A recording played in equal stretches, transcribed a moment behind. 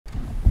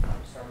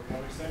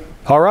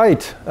All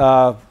right,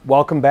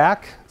 welcome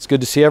back. It's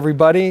good to see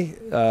everybody.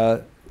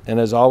 And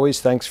as always,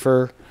 thanks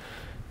for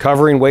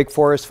covering Wake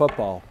Forest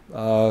football.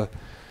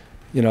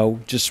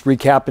 Just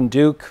recapping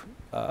Duke,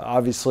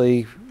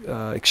 obviously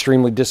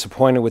extremely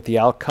disappointed with the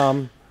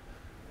outcome.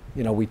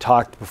 We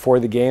talked before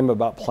the game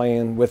about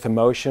playing with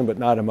emotion but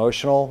not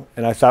emotional,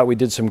 and I thought we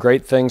did some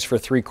great things for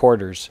 3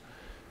 quarters.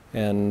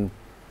 And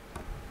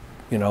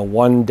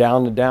one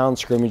down to down,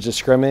 scrimmage to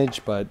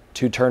scrimmage, but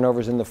 2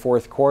 turnovers in the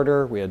 4th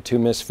quarter. We had 2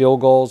 missed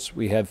field goals.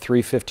 We had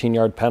 3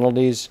 15-yard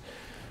penalties.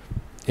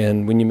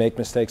 And when you make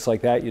mistakes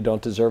like that, you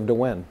don't deserve to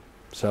win.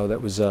 So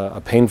that was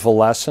a painful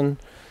lesson.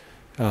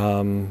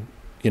 And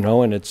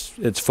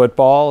it's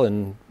football,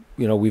 and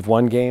we've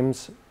won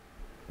games.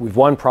 We've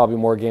won probably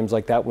more games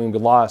like that when we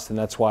lost, and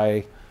that's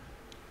why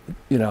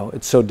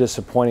it's so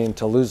disappointing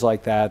to lose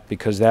like that,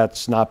 because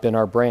that's not been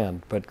our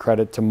brand. But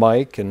credit to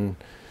Mike and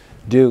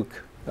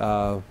Duke.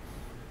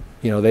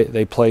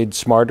 They played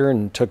smarter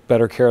and took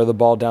better care of the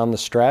ball down the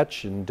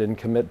stretch and didn't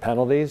commit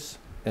penalties,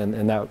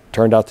 and that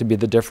turned out to be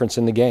the difference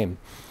in the game.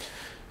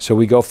 So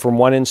we go from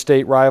one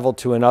in-state rival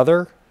to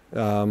another.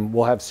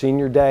 We'll have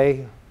senior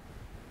day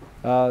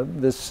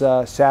this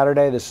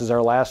Saturday. This is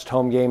our last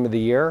home game of the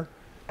year,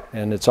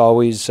 and it's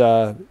always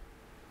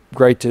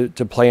great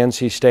to play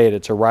NC State.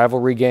 It's a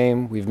rivalry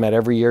game. We've met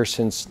every year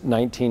since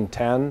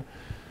 1910.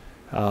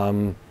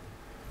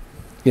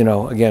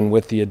 Again,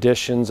 with the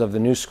additions of the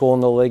new school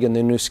in the league and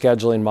the new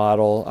scheduling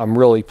model, I'm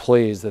really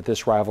pleased that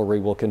this rivalry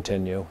will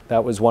continue.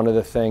 That was one of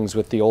the things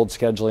with the old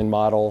scheduling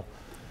model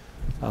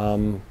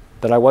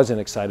that I wasn't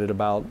excited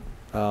about,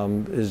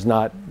 is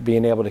not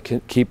being able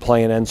to keep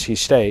playing NC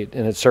State.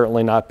 And it's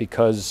certainly not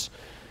because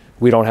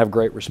we don't have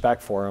great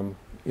respect for them.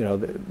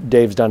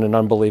 Dave's done an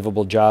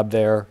unbelievable job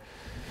there.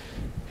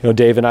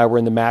 Dave and I were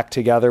in the MAC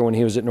together when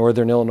he was at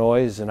Northern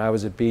Illinois and I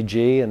was at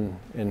BG,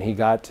 and he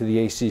got to the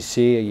ACC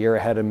a year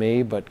ahead of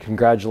me. But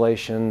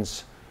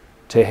congratulations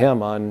to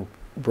him on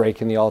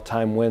breaking the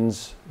all-time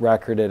wins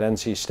record at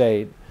NC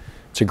State.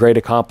 It's a great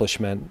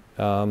accomplishment.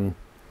 To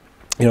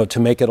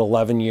make it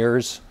 11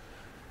 years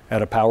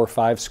at a Power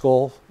 5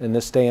 school in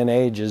this day and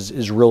age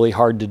is really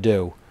hard to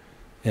do.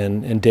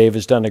 And Dave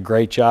has done a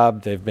great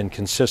job. They've been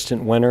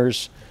consistent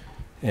winners.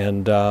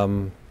 And,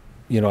 I'm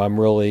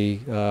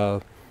really...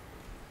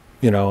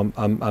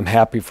 I'm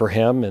happy for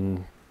him,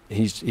 and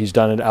he's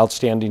done an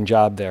outstanding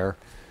job there.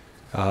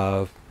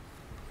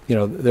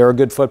 They're a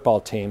good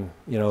football team.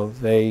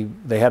 They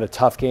had a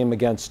tough game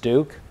against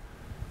Duke,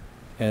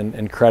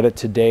 and credit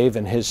to Dave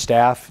and his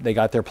staff, they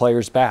got their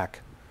players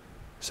back.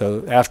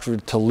 So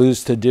to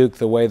lose to Duke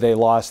the way they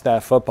lost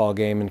that football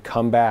game and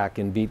come back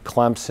and beat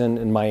Clemson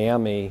and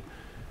Miami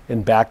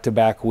in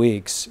back-to-back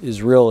weeks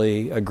is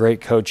really a great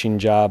coaching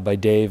job by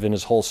Dave and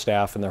his whole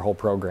staff and their whole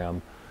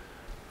program.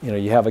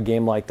 You have a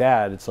game like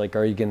that, it's like,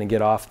 are you going to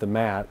get off the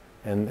mat?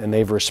 And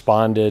they've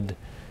responded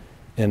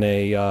in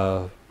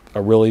a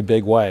really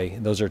big way.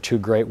 Those are 2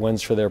 great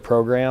wins for their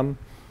program.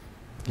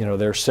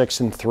 They're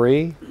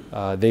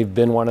 6-3. They've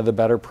been one of the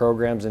better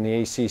programs in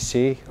the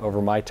ACC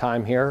over my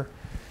time here.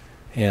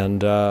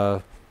 And,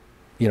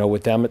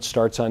 with them, it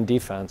starts on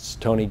defense.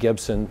 Tony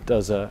Gibson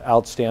does an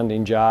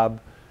outstanding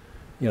job.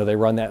 They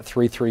run that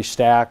 3-3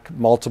 stack,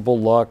 multiple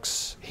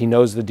looks. He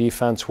knows the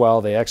defense well.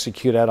 They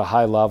execute at a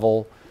high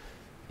level.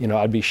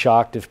 I'd be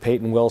shocked if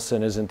Peyton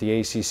Wilson isn't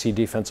the ACC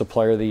Defensive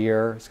Player of the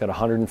Year. He's got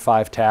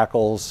 105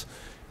 tackles,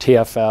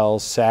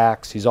 TFLs,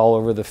 sacks. He's all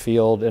over the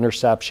field,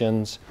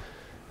 interceptions.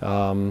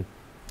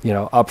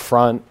 Up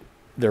front,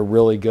 they're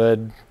really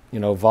good.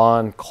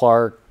 Vaughn,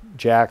 Clark,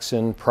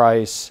 Jackson,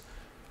 Price,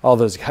 all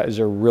those guys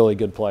are really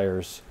good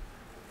players.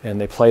 And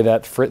they play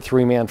that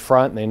 3-man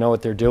front, and they know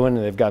what they're doing,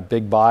 and they've got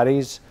big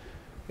bodies.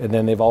 And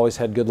then they've always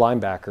had good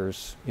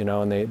linebackers,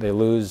 and they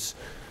lose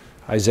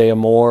Isaiah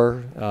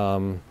Moore.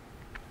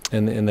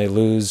 And they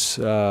lose,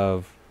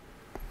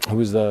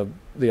 who's the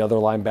other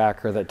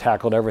linebacker that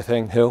tackled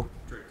everything? Who?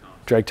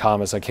 Drake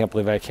Thomas. I can't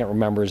believe I can't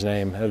remember his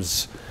name. It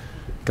was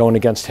going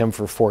against him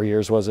for 4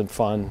 years wasn't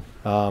fun.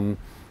 And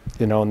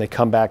they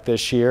come back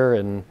this year,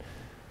 and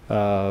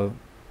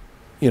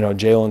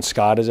Jalen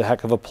Scott is a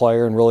heck of a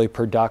player and really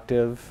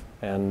productive.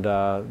 And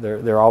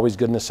they're always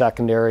good in the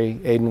secondary.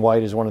 Aiden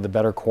White is one of the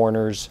better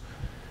corners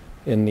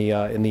in the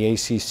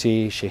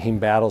ACC. Shaheem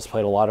Battles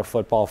played a lot of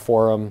football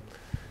for him.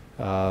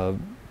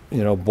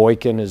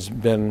 Boykin has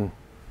been,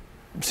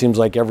 seems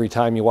like every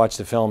time you watch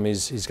the film,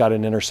 he's got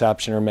an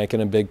interception or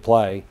making a big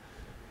play.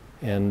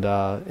 And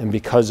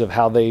because of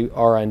how they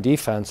are on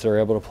defense, they're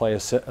able to play a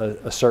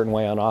certain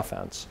way on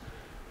offense.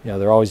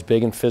 They're always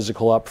big and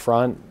physical up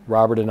front.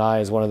 Robert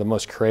Anae is one of the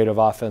most creative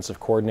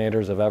offensive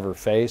coordinators I've ever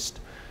faced.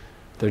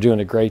 They're doing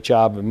a great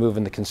job of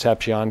moving the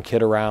Concepcion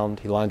kid around.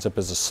 He lines up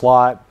as a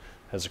slot,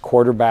 as a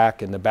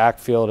quarterback, in the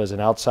backfield, as an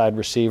outside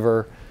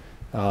receiver.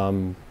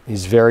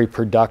 He's very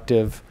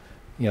productive.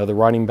 The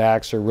running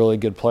backs are really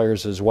good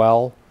players as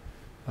well.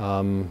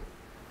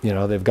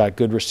 They've got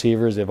good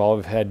receivers. They've all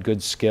had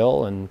good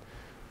skill. And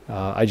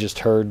I just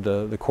heard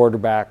the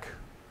quarterback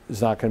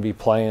is not going to be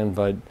playing,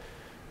 but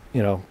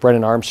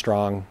Brennan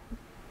Armstrong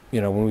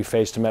when we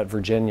faced him at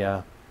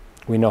Virginia,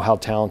 we know how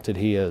talented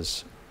he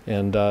is.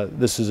 And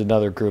this is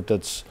another group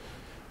that's,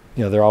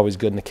 they're always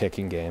good in the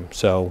kicking game.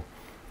 So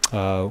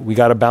we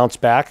got to bounce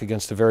back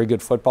against a very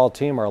good football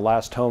team, our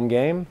last home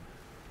game.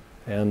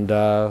 And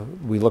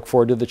we look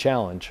forward to the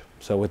challenge.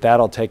 So with that,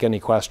 I'll take any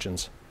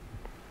questions.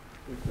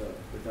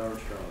 With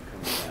Armstrong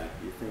coming back,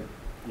 do you think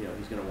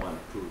he's going to want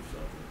to prove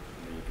something?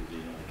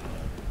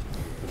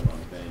 Because put him on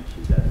the bench.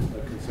 Is that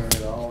a concern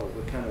at all, or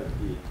what kind of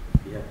do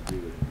you have to do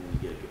when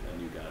you get a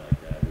new guy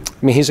like that?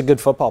 I mean, he's a good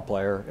football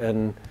player,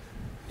 and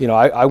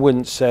I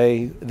wouldn't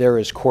say they're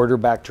as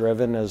quarterback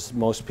driven as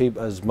most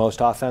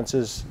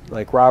offenses.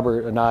 Like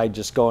Robert and I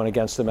just going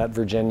against them at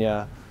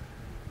Virginia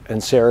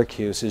and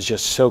Syracuse is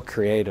just so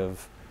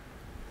creative.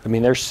 I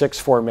mean, there's 6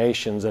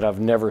 formations that I've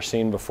never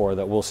seen before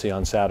that we'll see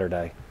on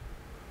Saturday.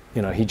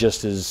 He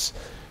just is,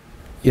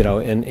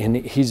 and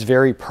he's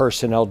very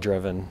personnel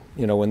driven.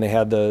 When they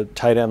had the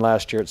tight end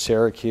last year at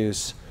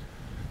Syracuse,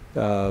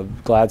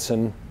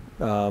 Gladson,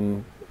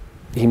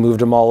 he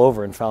moved them all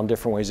over and found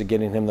different ways of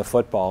getting him the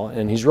football.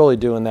 And he's really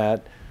doing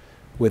that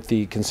with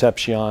the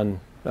Concepcion,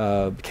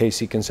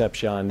 Casey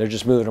Concepcion. They're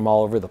just moving him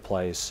all over the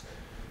place.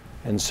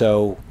 And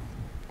so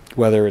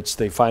whether it's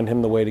they find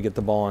him the way to get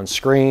the ball on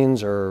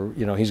screens, or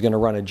he's going to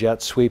run a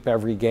jet sweep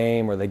every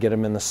game, or they get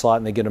him in the slot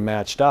and they get him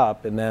matched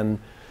up, and then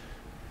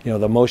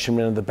they'll motion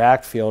him into the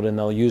backfield and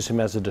they'll use him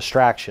as a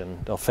distraction.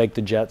 They'll fake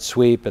the jet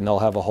sweep and they'll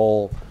have a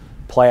whole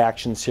play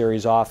action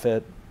series off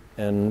it.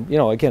 And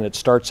again, it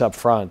starts up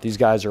front. These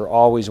guys are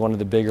always one of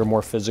the bigger,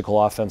 more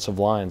physical offensive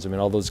lines. I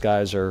mean, all those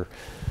guys are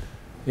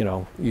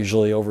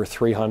usually over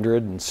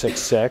 300 and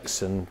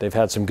 6'6", and they've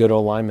had some good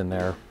old linemen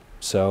there.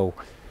 So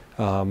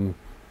I'm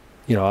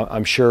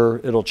sure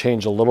it'll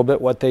change a little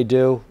bit what they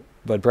do,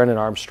 but Brennan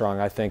Armstrong,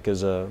 I think,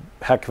 is a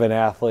heck of an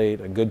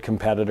athlete, a good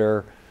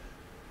competitor.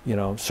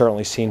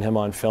 Certainly seen him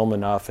on film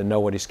enough and know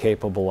what he's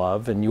capable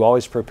of. And you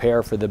always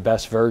prepare for the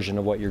best version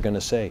of what you're going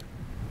to see.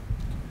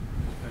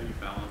 How do you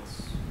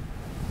balance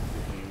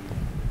between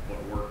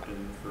what worked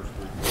in the first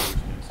 3 quarters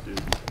against Duke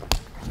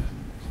and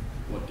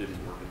what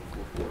didn't work in the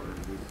fourth quarter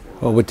and move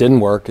forward? Well, what didn't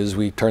work is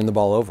we turned the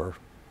ball over.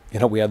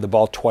 We had the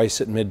ball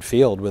twice at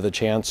midfield with a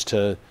chance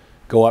to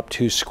go up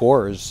 2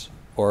 scores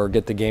or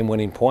get the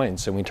game-winning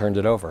points, and we turned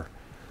it over.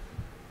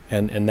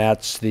 And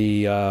that's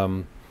the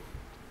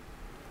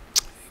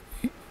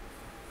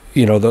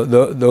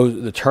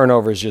the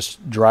turnovers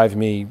just drive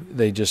me.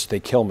 They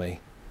kill me,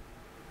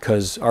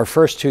 because our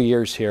first 2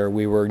 years here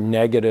we were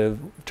negative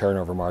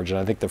turnover margin.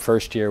 I think the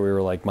first year we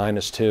were like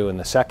 -2, and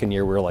the second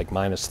year we were like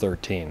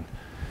 -13.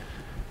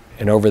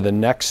 And over the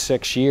next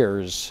 6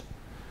 years,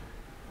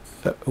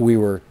 we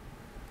were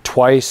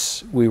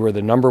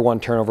the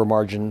 #1 turnover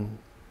margin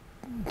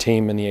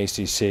team in the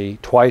ACC.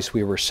 Twice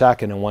we were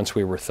second, and once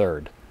we were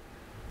third.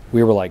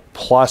 We were like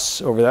plus,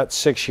 over that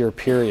 6-year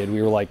period,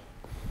 we were like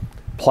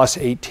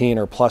 +18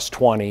 or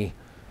 +20,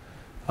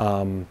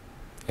 and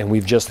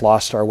we've just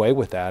lost our way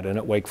with that. And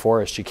at Wake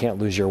Forest, you can't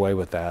lose your way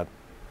with that.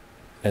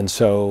 And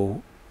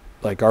so,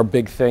 like, our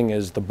big thing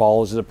is the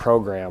ball is the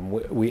program.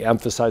 We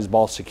emphasize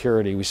ball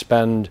security. We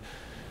spend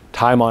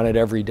time on it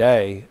every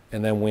day,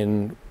 and then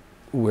when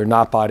we're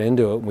not bought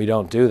into it, and we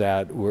don't do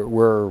that,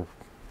 we're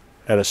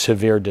at a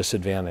severe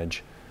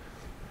disadvantage.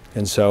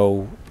 And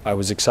so I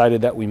was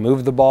excited that we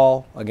moved the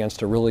ball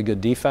against a really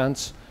good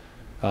defense.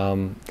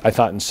 I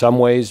thought in some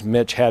ways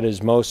Mitch had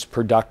his most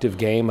productive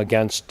game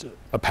against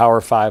a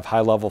Power 5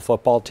 high-level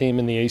football team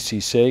in the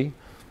ACC,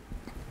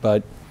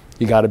 but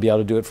you got to be able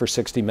to do it for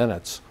 60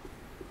 minutes.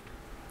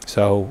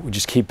 So we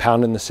just keep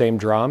pounding the same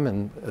drum,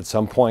 and at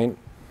some point,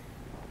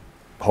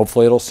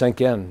 hopefully it'll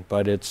sink in.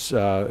 But it's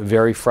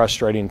very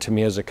frustrating to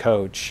me as a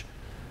coach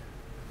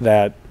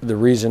that the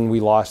reason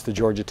we lost the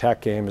Georgia Tech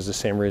game is the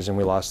same reason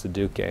we lost the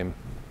Duke game.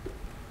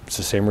 It's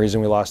the same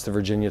reason we lost the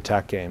Virginia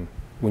Tech game.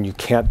 When you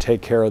can't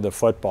take care of the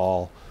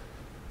football,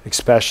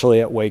 especially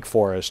at Wake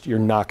Forest, you're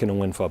not going to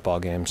win football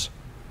games.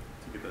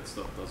 I think that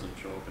stuff doesn't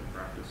show up in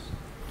practice.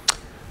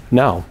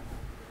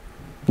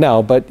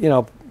 No, but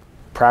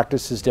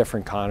practice is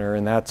different, Connor,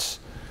 and that's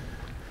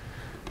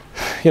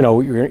you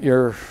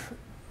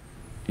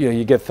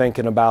get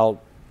thinking about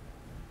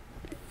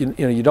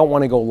you don't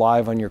want to go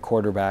live on your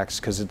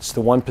quarterbacks because it's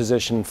the one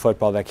position in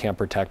football that can't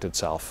protect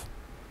itself.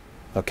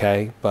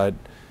 Okay, but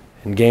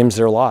in games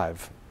they're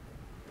live.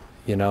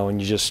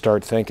 And you just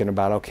start thinking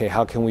about, okay,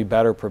 how can we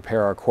better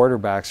prepare our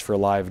quarterbacks for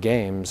live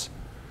games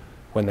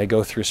when they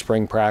go through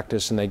spring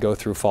practice and they go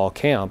through fall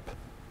camp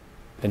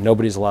and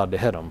nobody's allowed to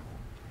hit them.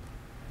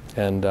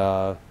 And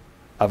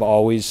I've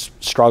always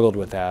struggled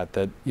with that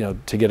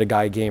to get a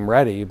guy game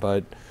ready,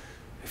 but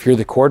if you're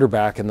the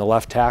quarterback and the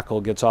left tackle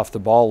gets off the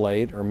ball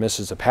late or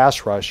misses a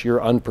pass rush,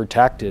 you're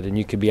unprotected and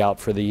you could be out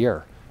for the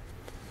year.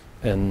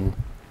 And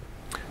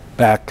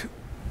back,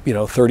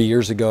 30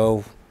 years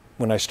ago,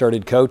 when I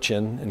started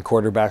coaching and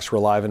quarterbacks were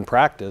live in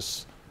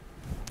practice,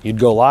 you'd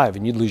go live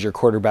and you'd lose your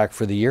quarterback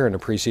for the year in a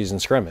preseason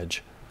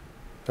scrimmage.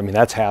 I mean,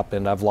 that's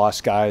happened. I've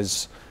lost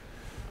guys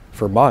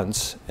for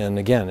months. And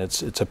again,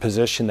 it's a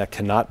position that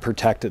cannot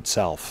protect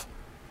itself.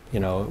 You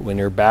know, when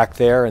you're back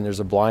there and there's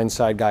a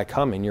blindside guy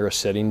coming, you're a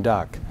sitting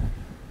duck.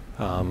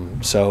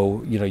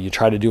 So, you know, you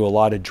try to do a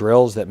lot of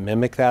drills that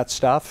mimic that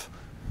stuff,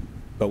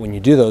 but when you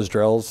do those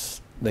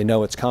drills, they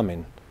know it's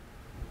coming.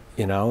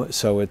 You know,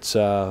 so it's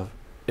a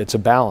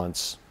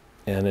balance,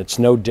 and it's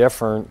no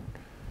different.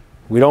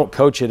 We don't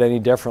coach it any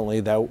differently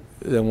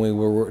than we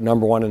were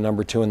number 1 and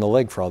number 2 in the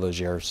league for all those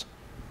years.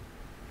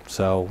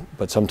 So,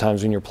 but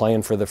sometimes when you're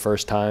playing for the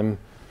first time,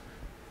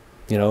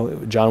 you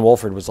know, John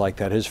Wolford was like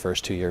that his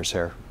first 2 years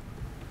here.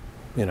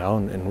 You know,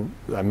 and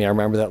I mean, I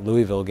remember that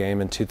Louisville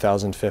game in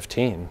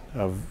 2015.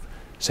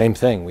 Same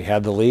thing. We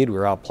had the lead. We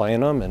were out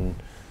playing them, and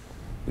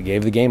we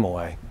gave the game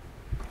away.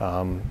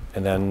 And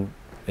then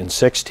in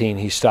 16,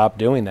 he stopped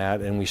doing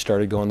that, and we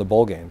started going to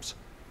bowl games.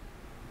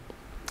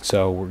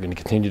 So we're going to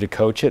continue to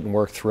coach it and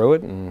work through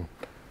it, and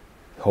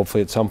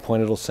hopefully at some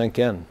point it'll sink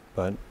in.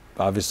 But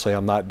obviously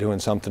I'm not doing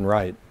something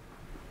right,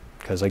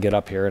 because I get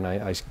up here and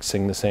I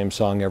sing the same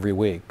song every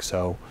week.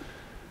 So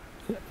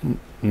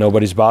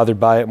nobody's bothered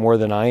by it more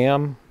than I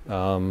am,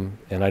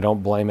 and I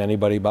don't blame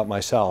anybody but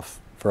myself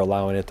for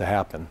allowing it to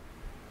happen.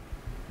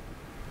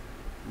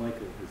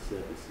 Michael has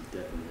said this is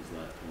definitely his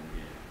last home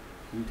game.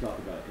 Can you talk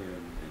about him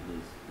and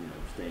his, you know,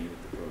 staying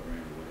with the program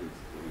and what he's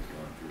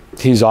gone through?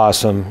 He's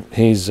awesome.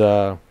 He's,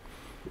 you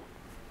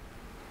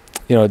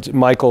know,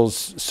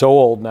 Michael's so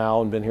old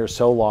now and been here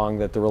so long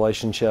that the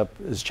relationship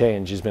has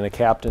changed. He's been a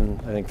captain,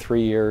 I think,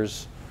 3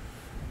 years.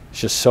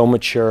 He's just so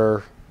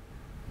mature.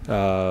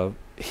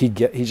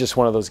 He's just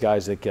one of those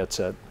guys that gets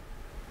it.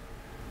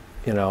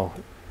 You know,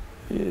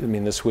 I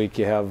mean, this week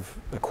you have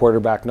a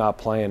quarterback not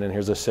playing, and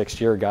here's a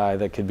 6-year guy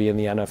that could be in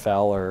the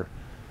NFL or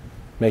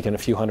making a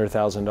few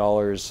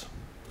 $100,000,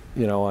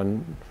 you know,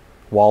 on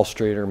Wall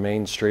Street or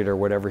Main Street or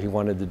whatever he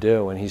wanted to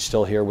do, and he's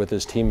still here with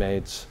his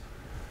teammates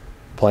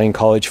playing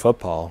college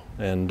football.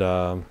 And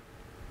you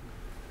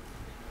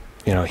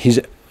know,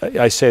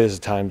 I say this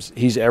at times,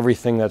 he's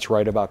everything that's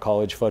right about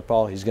college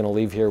football. He's going to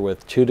leave here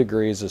with 2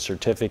 degrees, a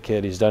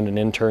certificate. He's done an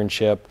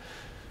internship.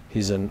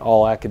 He's an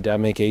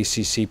all-academic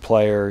ACC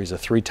player. He's a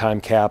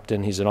 3-time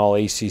captain. He's an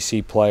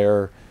all-ACC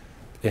player.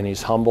 And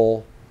he's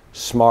humble,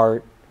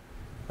 smart,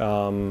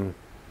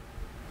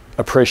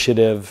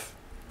 appreciative.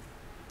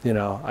 You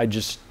know,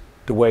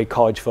 the way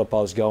college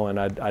football is going,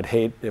 I'd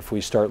hate if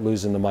we start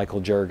losing the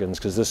Michael Juergens,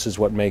 because this is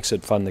what makes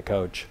it fun to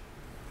coach.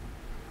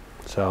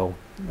 So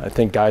I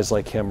think guys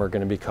like him are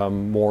going to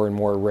become more and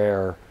more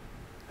rare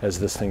as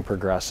this thing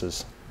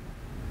progresses.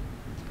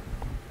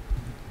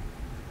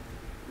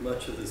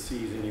 Much of the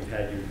season you've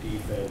had your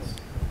defense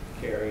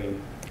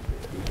carrying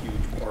a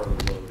huge part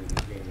of the load in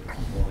the game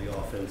while the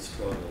offense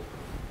struggled.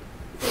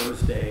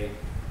 Thursday,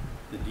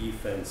 the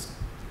defense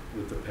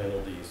with the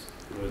penalties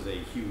was a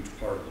huge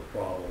part of the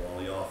problem while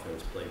the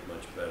offense played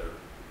much better.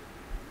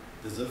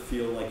 Does it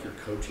feel like you're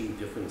coaching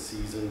different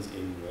seasons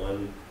in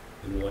one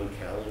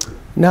calendar?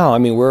 No, I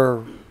mean,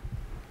 we're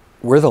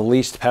the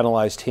least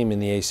penalized team in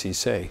the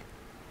ACC.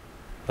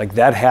 Like,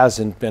 that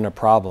hasn't been a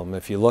problem.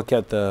 If you look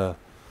at the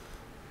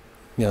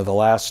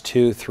last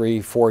 2,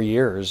 3, 4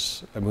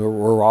 years, I mean,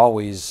 we're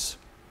always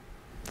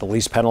the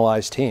least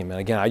penalized team. And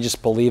again, I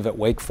just believe at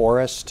Wake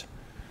Forest,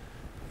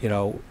 you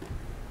know,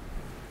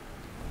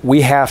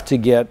 we have to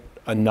get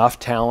enough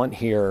talent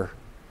here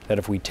that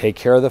if we take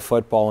care of the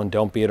football and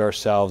don't beat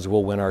ourselves,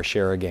 we'll win our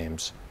share of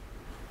games.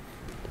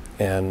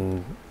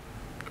 And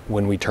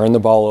when we turn the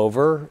ball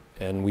over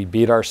and we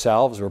beat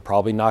ourselves, we're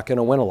probably not going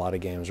to win a lot of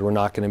games. We're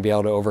not going to be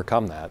able to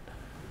overcome that.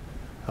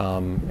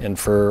 And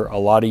for a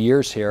lot of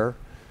years here,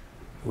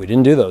 we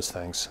didn't do those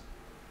things.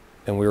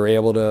 And we were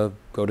able to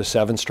go to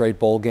 7 straight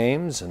bowl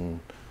games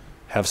and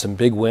have some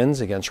big wins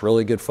against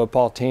really good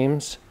football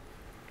teams.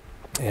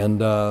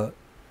 And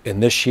in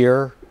this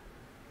year,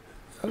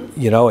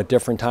 you know, at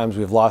different times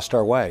we've lost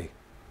our way.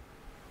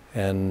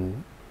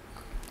 And,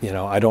 you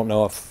know, I don't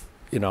know if,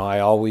 you know, I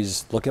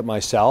always look at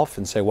myself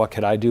and say, what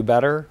could I do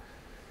better?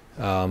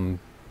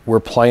 We're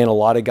playing a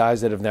lot of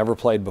guys that have never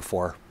played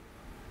before.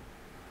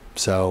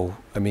 So,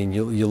 I mean,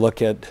 you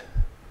look at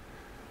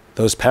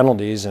those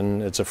penalties,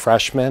 and it's a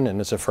freshman and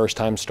it's a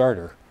first-time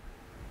starter.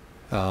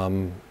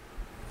 And,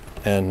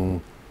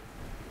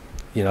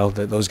 you know,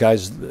 those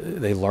guys,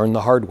 they learn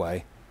the hard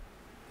way.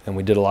 And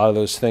we did a lot of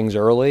those things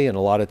early, and a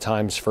lot of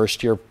times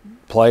first-year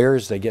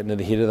players, they get into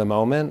the heat of the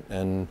moment,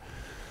 and,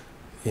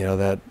 you know,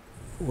 that,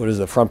 what is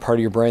the front part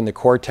of your brain, the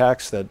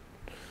cortex, that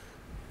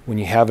when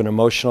you have an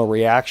emotional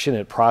reaction,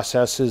 it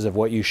processes of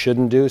what you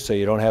shouldn't do so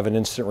you don't have an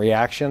instant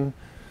reaction.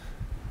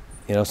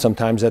 You know,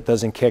 sometimes that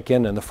doesn't kick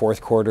in the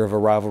 4th quarter of a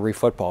rivalry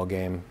football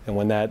game. And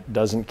when that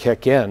doesn't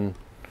kick in,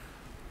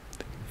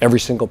 every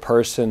single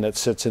person that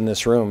sits in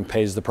this room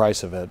pays the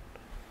price of it.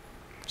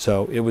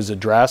 So it was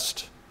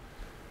addressed,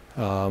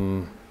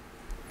 you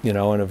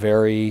know, in a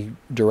very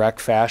direct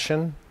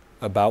fashion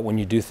about when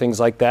you do things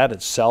like that,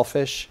 it's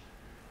selfish.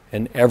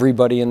 And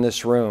everybody in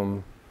this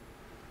room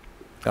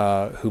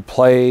who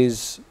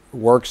plays,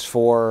 works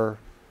for,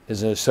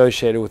 is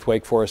associated with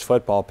Wake Forest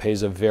football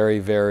pays a very,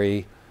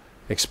 very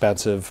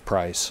expensive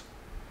price.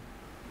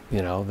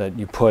 You know, that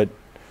you put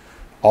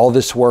all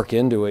this work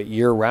into it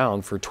year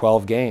round for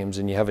 12 games,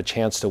 and you have a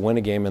chance to win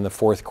a game in the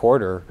fourth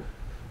quarter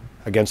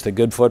against a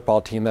good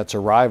football team that's a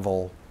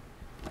rival,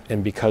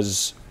 and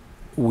because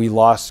we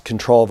lost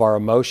control of our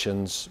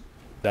emotions,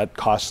 that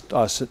cost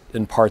us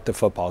in part the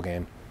football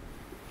game.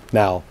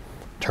 Now,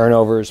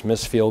 turnovers,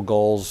 missed field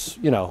goals,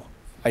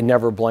 I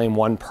never blame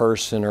one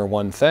person or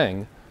one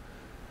thing,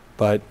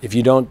 but if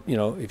you don't,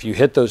 if you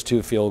hit those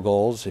 2 field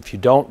goals, if you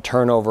don't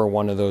turn over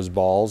one of those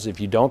balls, if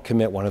you don't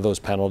commit one of those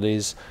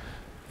penalties,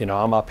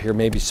 I'm up here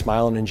maybe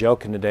smiling and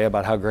joking today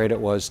about how great it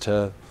was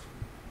to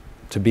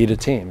beat a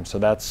team. So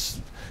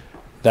that's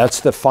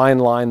the fine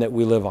line that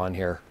we live on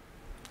here,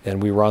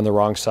 and we were on the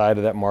wrong side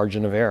of that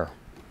margin of error.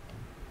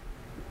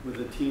 With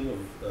a team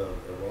of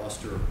a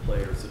roster of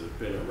players that have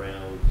been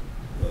around,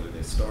 whether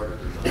they started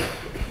or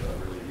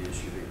not really the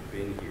issue, they've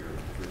been here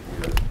for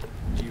a year.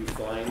 Do you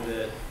find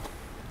that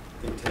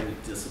they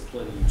tend to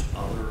discipline each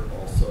other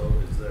also?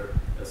 Is there,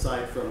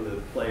 aside from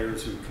the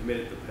players who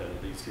committed the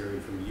penalties,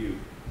 hearing from you,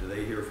 do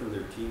they hear from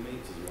their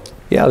teammates as well?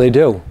 Yeah, they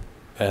do.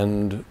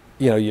 And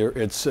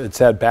it's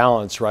that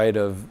balance, right,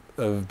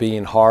 of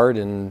being hard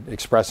and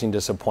expressing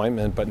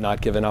disappointment but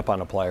not giving up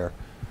on a player.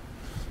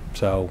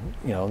 So,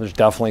 there's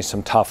definitely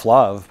some tough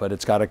love, but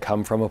it's got to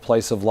come from a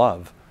place of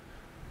love.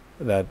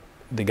 That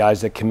the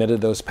guys that committed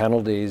those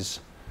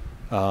penalties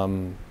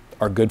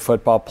are good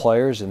football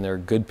players, and they're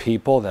good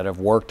people that have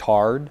worked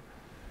hard,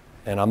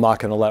 and I'm not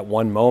going to let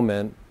one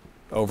moment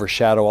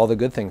overshadow all the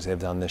good things they've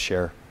done this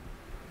year.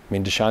 I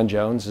mean, Deshaun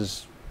Jones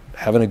is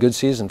having a good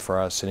season for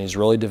us, and he's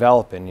really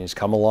developing. He's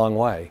come a long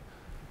way,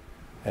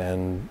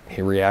 and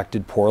he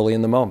reacted poorly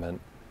in the moment.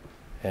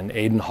 And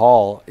Aiden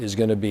Hall is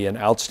going to be an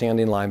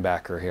outstanding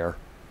linebacker here.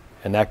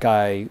 And that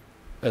guy,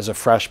 as a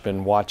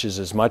freshman, watches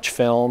as much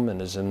film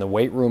and is in the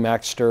weight room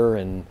extra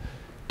and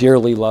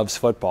dearly loves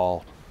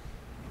football.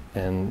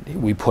 And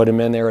we put him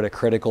in there at a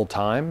critical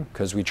time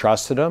because we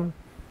trusted him,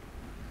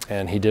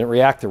 and he didn't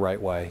react the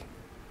right way.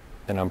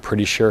 And I'm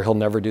pretty sure he'll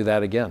never do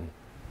that again.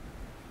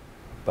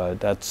 But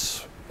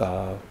that's,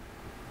 I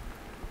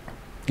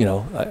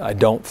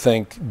don't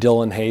think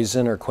Dylan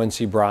Hazen or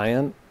Quincy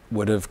Bryant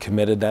would have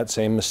committed that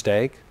same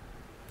mistake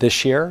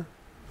this year,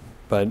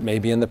 but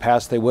maybe in the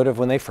past they would have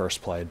when they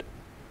first played.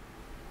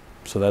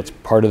 So that's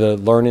part of the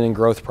learning and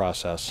growth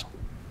process.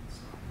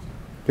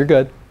 You're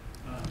good.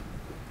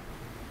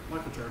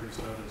 Michael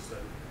Jurgens noticed that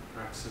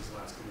practices the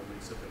last couple of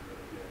weeks have been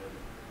really good.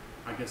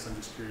 I guess I'm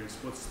just curious,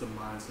 what's the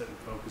mindset and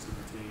focus of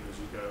the team as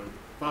you go?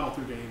 Final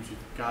 2 games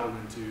you've got to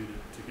win 2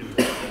 to get to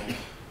the goal.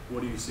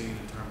 What are you seeing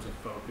in terms of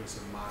focus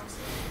and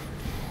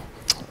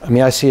mindset? I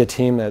mean, I see a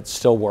team that's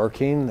still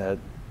working, that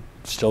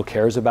still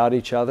cares about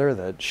each other,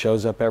 that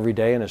shows up every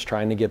day and is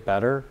trying to get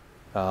better.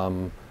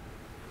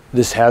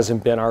 This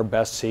hasn't been our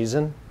best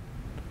season.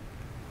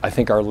 I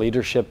think our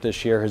leadership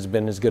this year has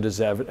been as good as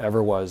it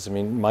ever was. I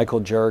mean, Michael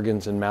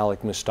Jurgens and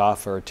Malik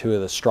Mustafa are 2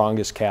 of the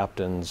strongest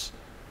captains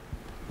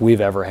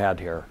we've ever had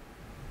here.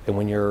 And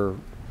when you're,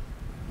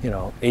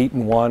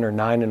 8-1 or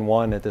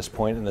 9-1 at this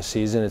point in the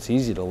season, it's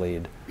easy to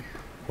lead.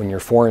 When you're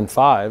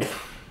 4-5,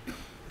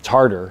 it's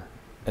harder.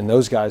 And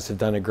those guys have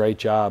done a great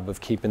job of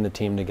keeping the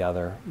team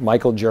together.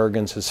 Michael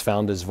Jurgens has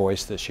found his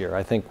voice this year.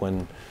 I think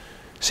when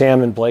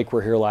Sam and Blake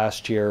were here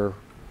last year,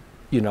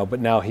 but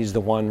now he's the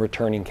one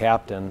returning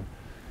captain,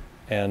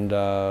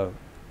 and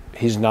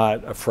he's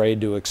not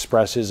afraid to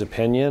express his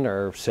opinion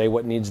or say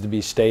what needs to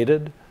be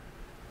stated.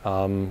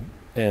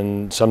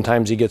 And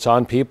sometimes he gets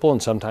on people,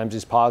 and sometimes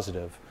he's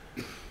positive.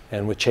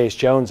 And with Chase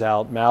Jones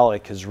out,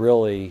 Malik has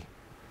really,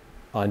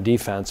 on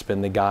defense,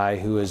 been the guy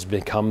who has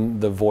become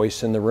the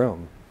voice in the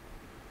room.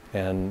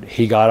 And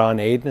he got on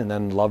Aiden and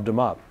then loved him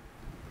up.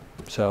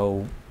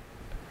 So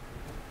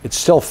it's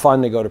still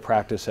fun to go to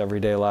practice every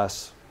day,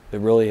 Les. It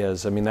really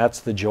is. I mean,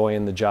 that's the joy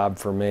in the job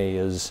for me,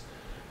 is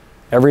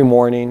every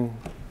morning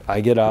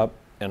I get up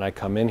and I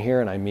come in here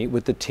and I meet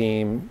with the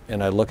team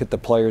and I look at the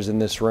players in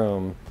this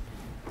room,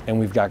 and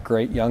we've got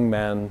great young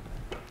men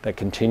that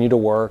continue to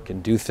work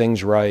and do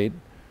things right,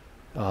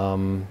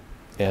 and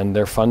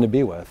they're fun to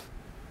be with.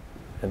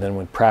 And then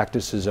when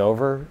practice is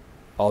over,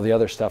 all the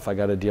other stuff I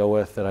got to deal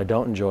with that I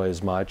don't enjoy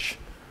as much,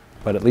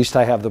 but at least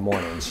I have the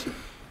mornings.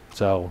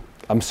 So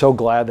I'm so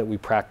glad that we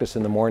practice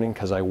in the morning,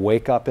 because I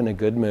wake up in a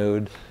good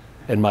mood,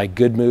 and my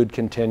good mood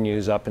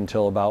continues up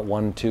until about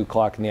 1, 2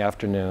 o'clock in the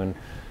afternoon,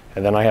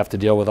 and then I have to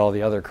deal with all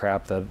the other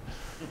crap that,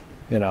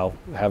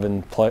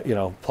 having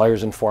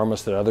players inform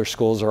us that other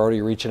schools are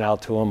already reaching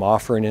out to them,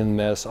 offering in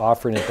this,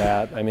 offering it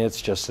that. I mean,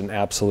 it's just an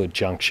absolute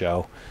junk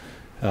show.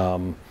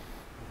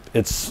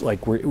 It's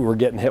like we're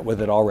getting hit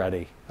with it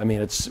already. I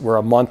mean, we're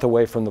a month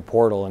away from the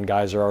portal and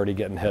guys are already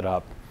getting hit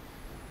up.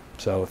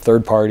 So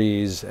third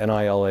parties,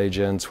 NIL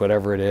agents,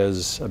 whatever it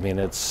is, I mean,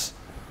 it's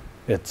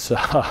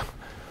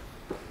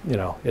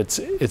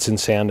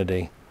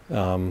insanity.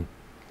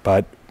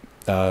 But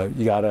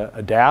you got to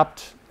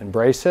adapt,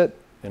 embrace it,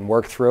 and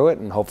work through it,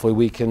 and hopefully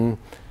we can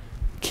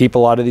keep a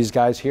lot of these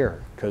guys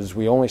here, because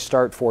we only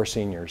start 4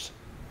 seniors.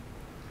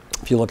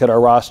 If you look at our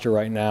roster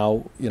right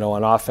now,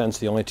 on offense,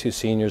 the only 2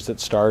 seniors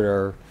that start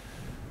are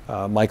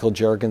Michael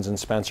Jurgens and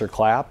Spencer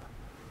Clapp.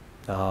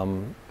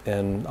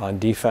 And on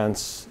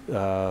defense,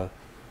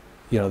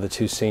 you know, the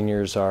two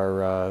seniors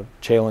are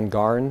Jalen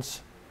Garnes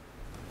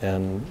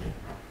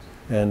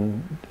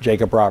and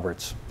Jacob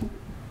Roberts.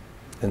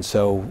 And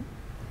so,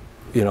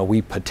 you know,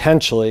 we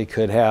potentially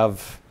could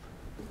have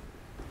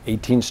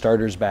 18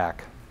 starters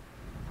back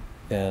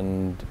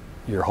and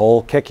your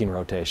whole kicking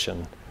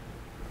rotation.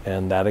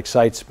 And that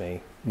excites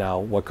me. Now,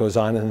 what goes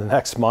on in the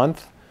next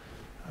month?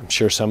 I'm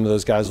sure some of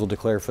those guys will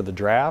declare for the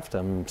draft.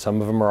 Some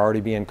of them are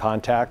already being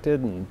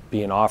contacted and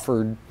being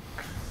offered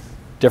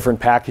different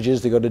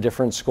packages to go to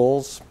different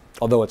schools,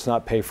 although it's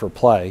not pay for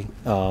play.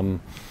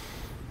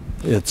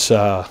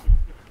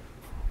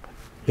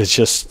 It's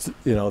just,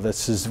 you know,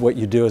 this is what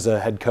you do as a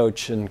head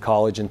coach in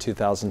college in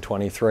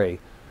 2023.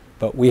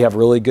 But we have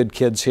really good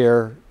kids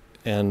here,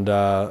 and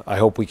I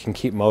hope we can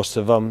keep most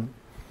of them.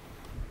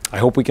 I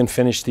hope we can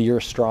finish the year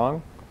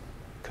strong,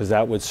 because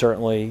that would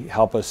certainly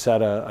help us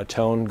set a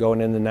tone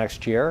going into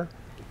next year.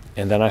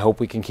 And then I hope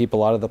we can keep a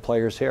lot of the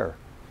players here.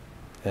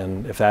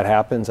 And if that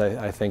happens,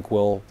 I think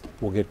we'll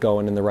get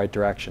going in the right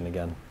direction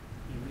again.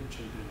 You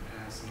mentioned in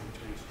passing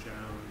Chase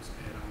Jones,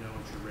 and I know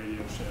at your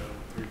radio show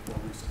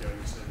 3-4 weeks ago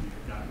you said you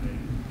had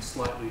gotten a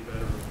slightly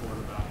better report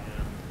about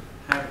him.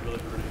 Haven't really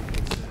heard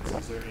anything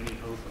since. Is there any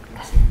hope of him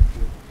seeing the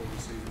field before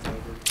the season's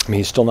over? I mean,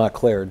 he's still not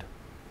cleared.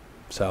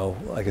 So,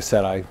 like I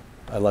said, I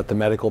let the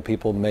medical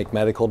people make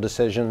medical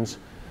decisions.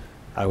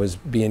 I was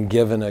being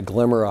given a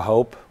glimmer of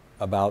hope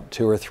about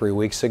 2 or 3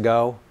 weeks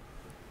ago,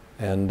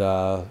 and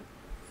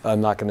I'm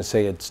not going to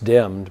say it's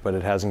dimmed, but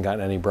it hasn't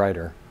gotten any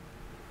brighter.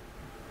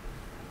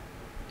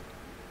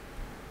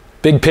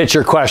 Big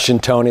picture question,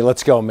 Tony.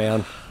 Let's go,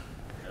 man.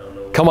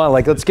 Come on,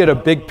 let's get a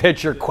big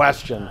picture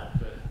question.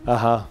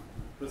 But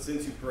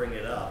since you bring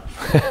it up,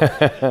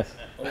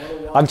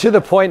 I'm to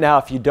the point now,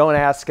 if you don't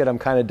ask it, I'm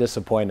kind of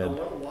disappointed. I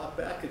want to walk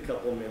back a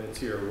couple minutes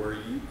here where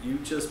you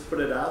just put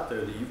it out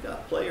there that you've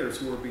got players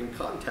who are being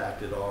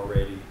contacted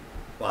already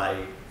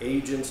by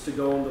agents to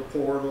go in the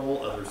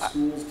portal, other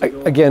schools to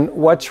go. Again,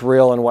 what's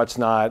real and what's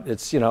not,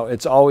 it's, you know,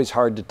 it's always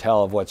hard to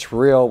tell of what's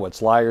real,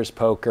 what's liar's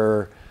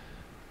poker,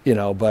 you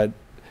know, but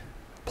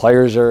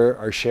players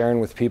are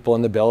sharing with people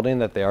in the building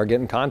that they are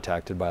getting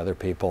contacted by other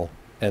people.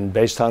 And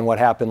based on what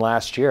happened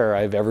last year,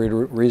 I have every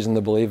reason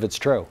to believe it's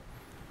true.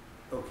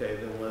 Okay,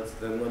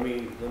 then let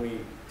me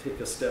take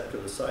a step to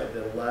the side.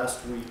 Then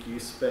last week you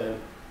spent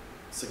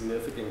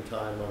significant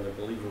time on, I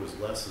believe it was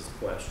Les's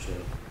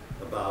question,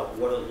 about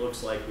what it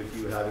looks like with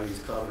you having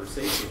these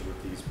conversations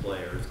with these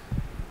players,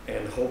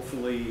 and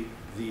hopefully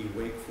the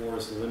Wake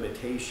Forest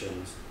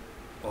limitations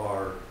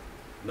are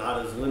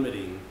not as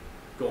limiting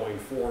going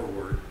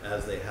forward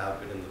as they have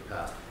been in the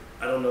past.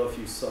 I don't know if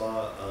you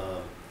saw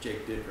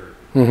Jake Dicker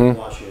in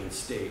Washington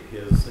State,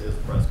 his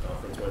press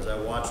conference. As I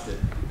watched it,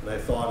 and I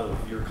thought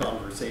of your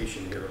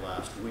conversation here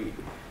last week,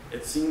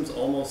 it seems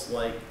almost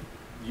like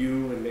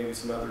you and maybe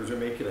some others are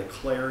making a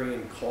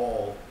clarion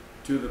call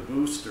to the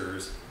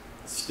boosters,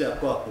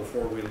 step up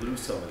before we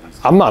lose some of these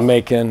guys. I'm not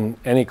making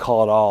any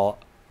call at all.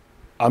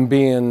 I'm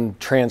being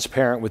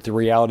transparent with the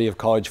reality of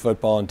college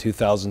football in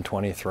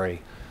 2023.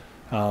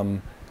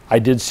 I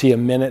did see a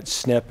minute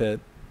snippet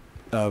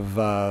of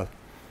the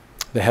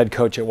head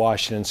coach at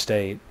Washington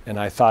State, and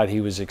I thought he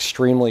was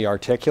extremely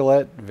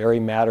articulate, very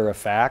matter of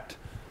fact.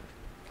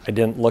 I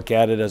didn't look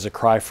at it as a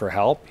cry for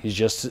help. He's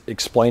just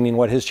explaining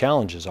what his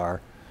challenges are.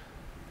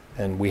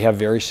 And we have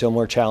very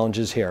similar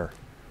challenges here.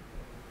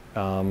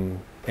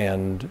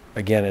 And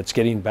again, it's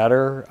getting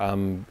better.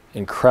 I'm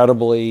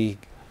incredibly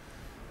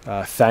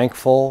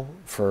thankful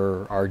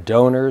for our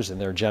donors and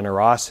their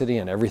generosity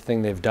and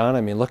everything they've done.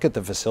 I mean, look at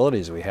the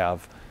facilities we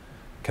have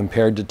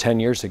compared to 10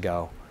 years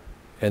ago.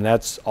 And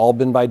that's all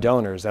been by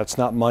donors. That's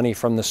not money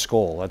from the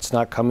school. That's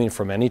not coming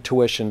from any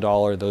tuition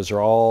dollar. Those are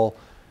all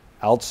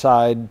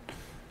outside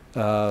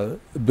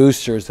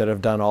boosters that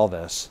have done all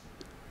this.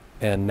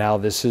 And now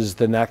this is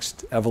the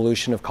next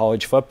evolution of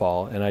college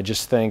football. And I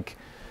just think,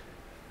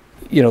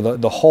 you know,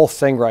 the whole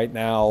thing right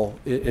now,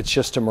 it's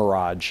just a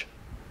mirage.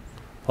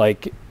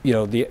 Like, you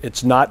know,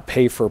 it's not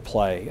pay for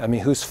play. I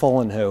mean, who's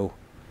fooling who?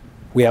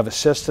 We have a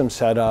system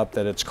set up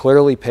that it's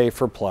clearly pay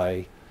for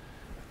play.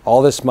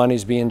 All this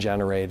money's being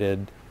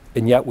generated,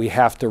 and yet we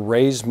have to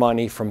raise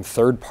money from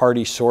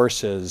third-party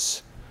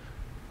sources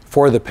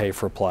for the pay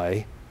for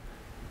play.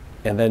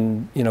 And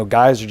then, you know,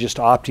 guys are just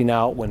opting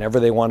out whenever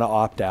they want to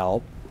opt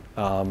out.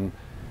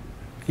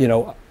 You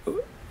know,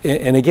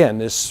 and again,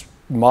 this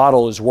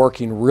model is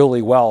working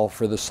really well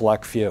for the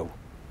select few.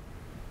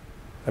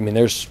 I mean,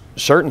 there's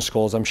certain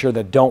schools, I'm sure,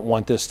 that don't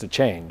want this to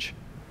change.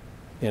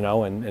 You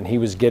know, and he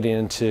was getting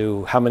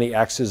into how many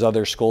X's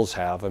other schools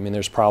have. I mean,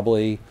 there's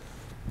probably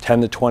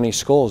 10 to 20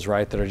 schools,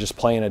 right, that are just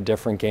playing a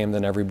different game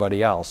than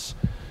everybody else.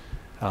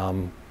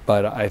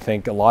 But I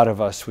think a lot of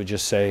us would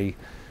just say,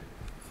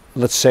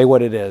 let's say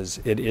what it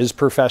is. It is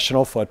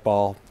professional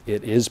football.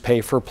 It is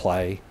pay for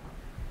play,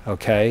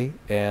 okay?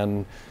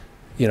 And,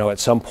 you know, at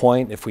some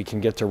point, if we can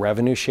get to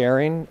revenue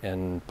sharing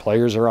and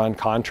players are on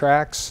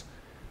contracts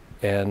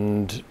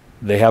and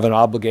they have an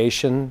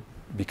obligation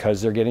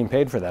because they're getting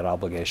paid for that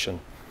obligation.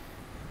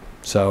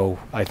 So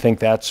I think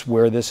that's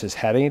where this is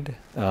heading.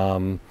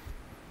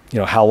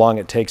 How long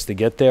it takes to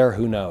get there,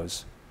 who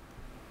knows?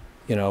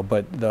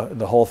 But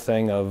the whole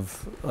thing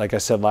of, like I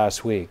said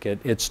last week,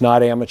 it's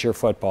not amateur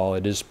football.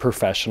 It is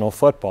professional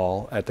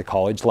football at the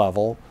college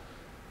level.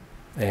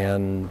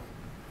 And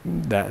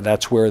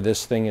that's where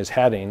this thing is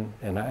heading.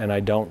 And I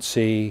don't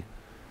see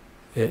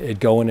it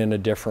going in a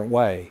different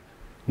way.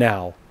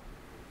 Now,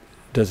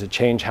 does it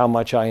change how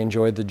much I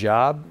enjoyed the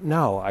job?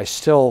 No, I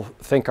still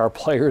think our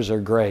players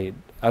are great.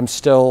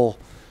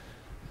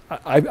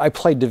 I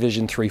played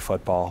Division III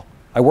football.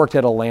 I worked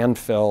at a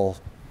landfill,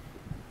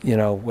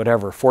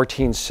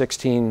 14,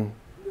 16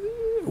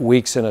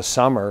 weeks in a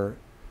summer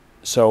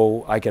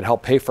so I could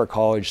help pay for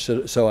college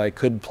so I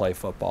could play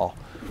football.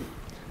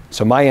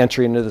 So my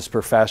entry into this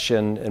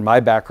profession and my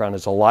background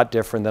is a lot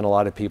different than a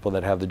lot of people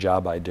that have the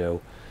job I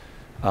do.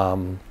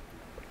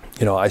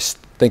 I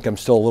think I'm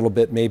still a little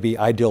bit maybe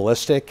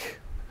idealistic,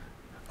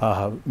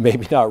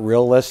 maybe not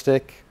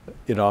realistic.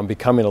 I'm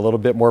becoming a little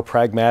bit more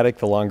pragmatic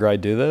the longer I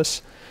do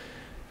this.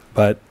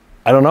 But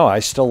I don't know, I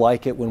still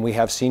like it when we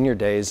have senior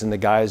days and the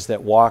guys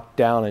that walk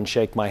down and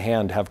shake my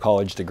hand have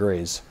college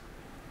degrees.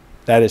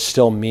 That is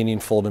still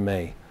meaningful to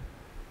me.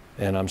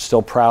 And I'm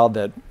still proud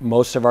that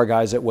most of our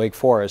guys at Wake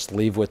Forest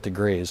leave with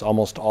degrees,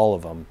 almost all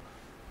of them.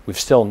 We've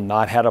still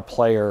not had a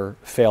player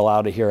fail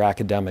out of here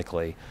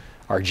academically.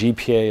 Our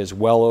GPA is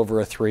well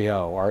over a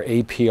 3.0. Our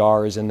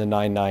APR is in the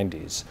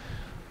 990s.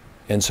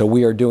 And so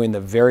we are doing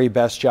the very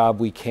best job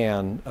we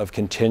can of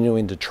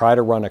continuing to try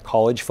to run a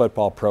college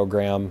football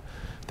program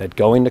that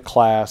going to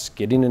class,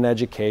 getting an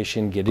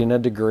education, getting a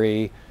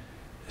degree,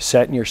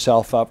 setting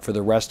yourself up for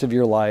the rest of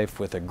your life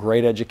with a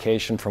great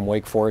education from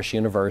Wake Forest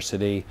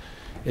University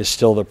is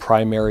still the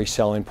primary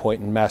selling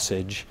point and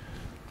message.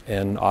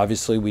 And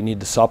obviously we need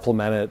to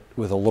supplement it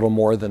with a little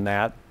more than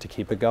that to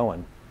keep it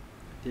going.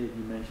 Dave,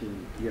 you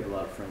mentioned you have a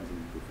lot of friends in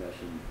the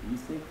profession. Do you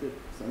think that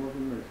some of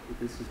them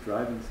this is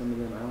driving some of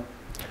them out?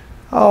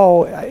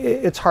 Oh,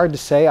 it's hard to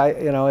say.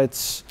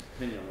 It's...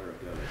 Depending on where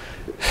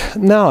it goes.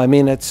 No, I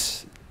mean,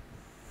 it's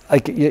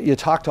like you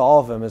talk to all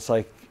of them. It's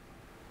like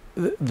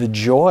the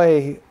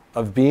joy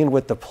of being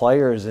with the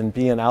players and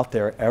being out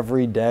there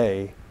every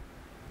day.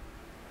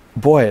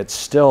 Boy, it's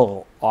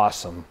still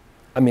awesome.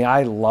 I mean,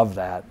 I love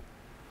that.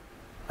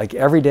 Like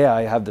every day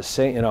I have the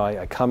same,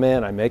 I come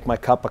in, I make my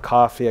cup of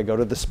coffee, I go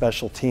to the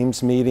special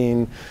teams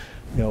meeting,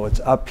 it's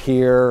up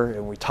here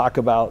and we talk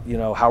about,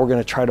 how we're going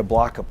to try to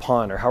block a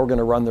punt or how we're going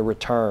to run the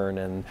return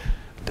and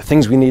the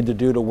things we need to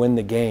do to win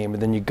the game.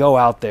 And then you go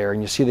out there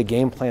and you see the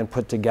game plan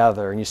put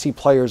together and you see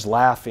players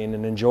laughing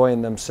and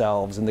enjoying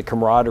themselves and the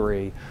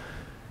camaraderie.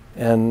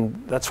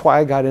 And that's why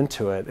I got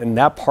into it. And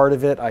that part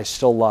of it I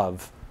still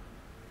love.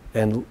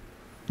 And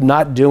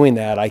not doing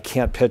that, I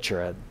can't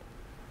picture it.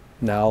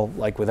 Now,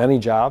 like with any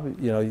job,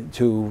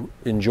 to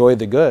enjoy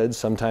the good,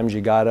 sometimes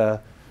you gotta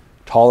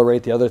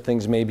tolerate the other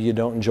things maybe you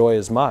don't enjoy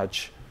as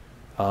much.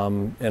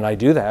 And I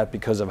do that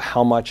because of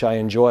how much I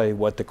enjoy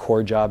what the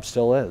core job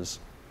still is.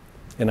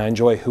 And I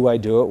enjoy who I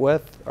do it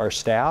with, our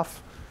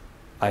staff.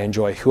 I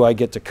enjoy who I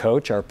get to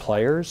coach, our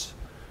players.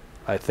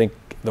 I think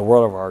the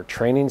world of our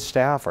training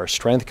staff, our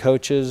strength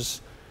coaches.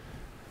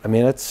 I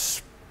mean,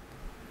 it's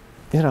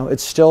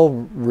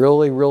still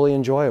really, really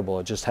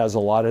enjoyable. It just has a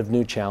lot of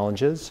new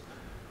challenges.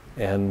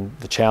 And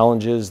the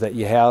challenges that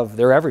you have,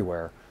 they're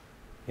everywhere.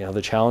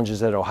 The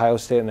challenges at Ohio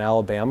State and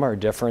Alabama are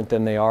different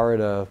than they are at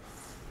a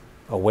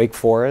Wake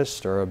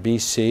Forest or a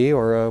BC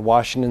or a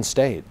Washington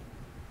State.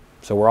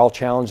 So we're all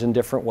challenged in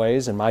different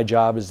ways, and my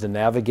job is to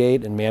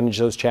navigate and manage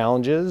those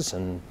challenges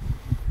and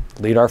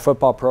lead our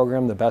football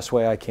program the best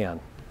way I can.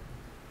 To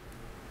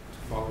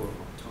follow up on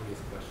Tony's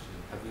question,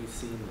 have you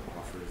seen the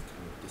offers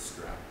kind of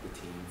distract the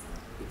team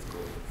from its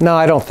goals? No,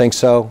 I don't think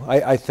so.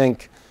 I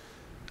think,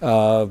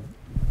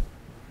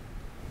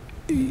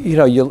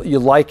 you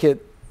like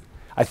it.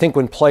 I think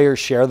when players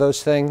share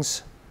those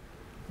things,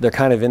 they're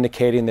kind of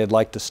indicating they'd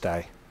like to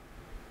stay.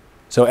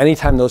 So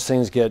anytime those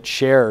things get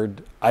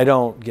shared, I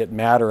don't get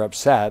mad or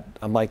upset.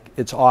 I'm like,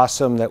 it's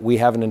awesome that we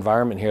have an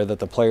environment here that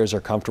the players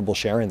are comfortable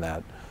sharing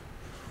that.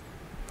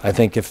 I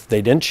think if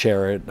they didn't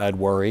share it, I'd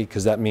worry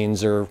because that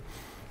means they're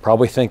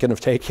probably thinking of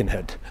taking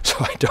it. So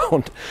I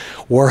don't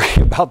worry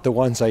about the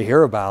ones I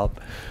hear about.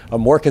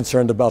 I'm more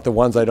concerned about the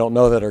ones I don't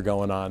know that are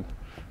going on,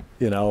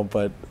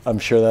 but I'm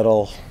sure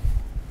that'll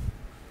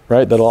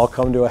all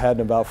come to a head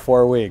in about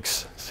 4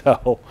 weeks.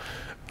 So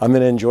I'm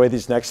going to enjoy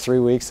these next 3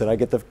 weeks that I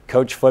get to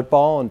coach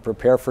football and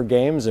prepare for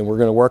games, and we're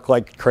going to work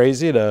like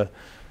crazy to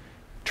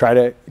try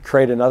to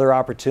create another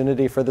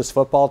opportunity for this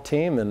football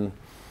team. And,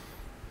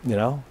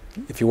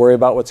 if you worry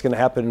about what's going to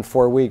happen in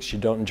 4 weeks, you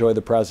don't enjoy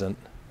the present.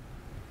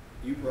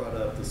 You brought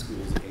up the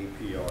school's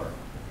APR.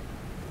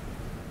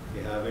 Do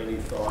you have any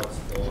thoughts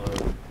on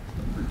a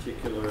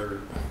particular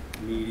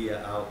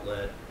media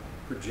outlet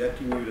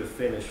projecting you to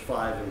finish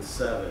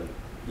 5-7,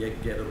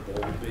 yet get a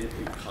bowl bid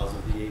because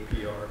of the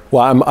APR?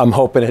 Well, I'm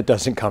hoping it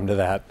doesn't come to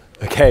that.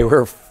 Okay,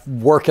 we're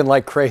working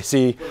like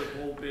crazy. But a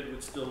bowl bid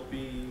would still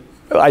be...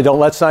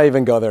 Let's not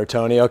even go there,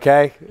 Tony,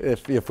 okay?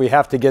 If we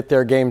have to get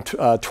there game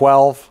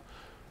 12,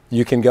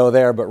 you can go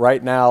there. But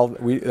right now,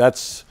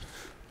 that's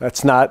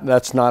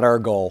not our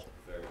goal.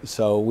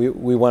 So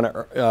we want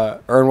to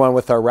earn one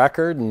with our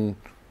record, and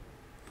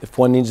if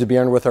one needs to be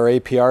earned with our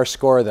APR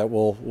score, that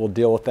we'll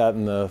deal with that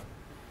in the.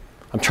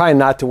 I'm trying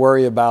not to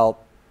worry about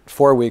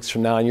 4 weeks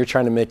from now, and you're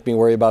trying to make me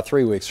worry about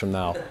 3 weeks from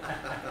now.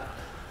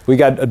 We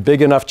got a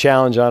big enough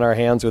challenge on our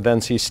hands with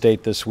NC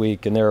State this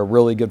week, and they're a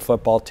really good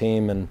football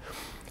team, and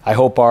I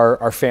hope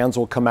our fans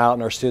will come out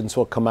and our students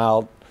will come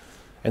out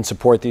and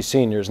support these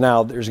seniors.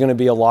 Now, there's going to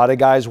be a lot of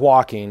guys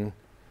walking,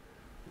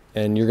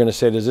 and you're going to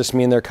say, does this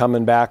mean they're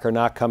coming back or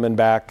not coming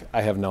back?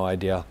 I have no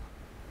idea.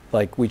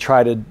 Like, we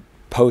try to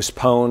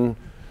postpone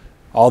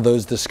all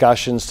those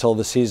discussions till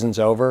the season's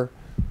over,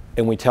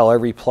 and we tell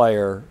every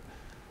player,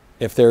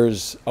 if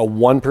there's a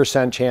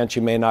 1% chance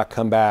you may not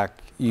come back,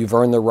 you've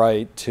earned the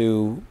right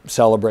to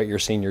celebrate your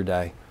senior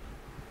day.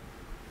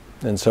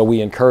 And so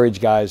we encourage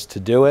guys to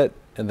do it,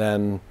 and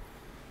then,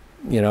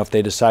 you know, if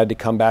they decide to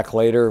come back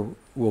later,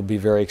 we'll be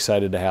very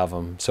excited to have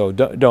them. So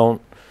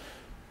don't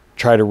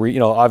try to, you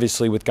know,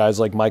 obviously with guys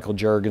like Michael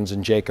Juergens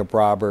and Jacob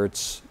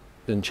Roberts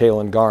and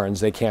Chalon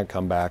Garnes, they can't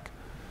come back.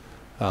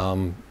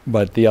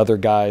 But the other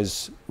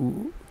guys,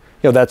 you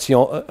know, that's, you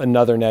know,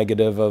 another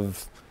negative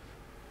of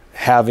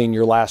having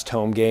your last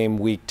home game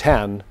week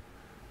 10,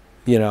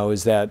 you know,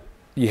 is that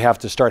you have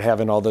to start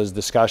having all those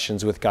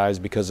discussions with guys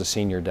because of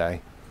senior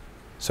day.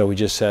 So we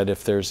just said,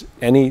 if there's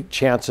any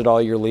chance at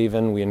all you're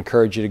leaving, we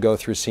encourage you to go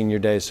through senior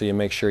day so you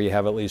make sure you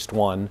have at least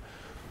one.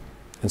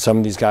 And some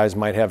of these guys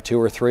might have 2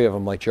 or 3 of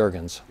them, like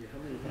Juergens. Yeah, how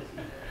many has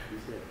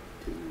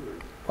he?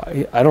 He's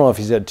had 2 or? I don't know if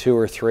he's had 2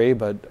 or 3,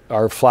 but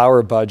our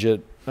flower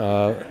budget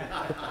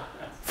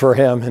for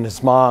him and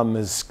his mom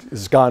has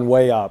gone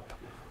way up.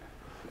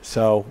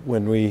 So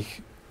when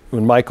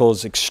Michael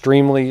is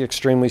extremely,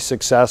 extremely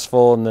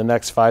successful in the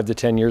next 5 to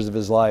 10 years of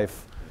his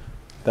life,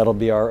 that'll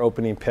be our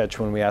opening pitch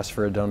when we ask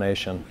for a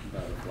donation.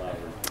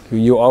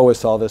 You owe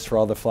us all this for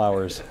all the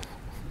flowers.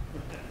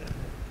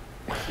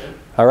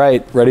 All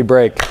right, ready,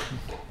 break.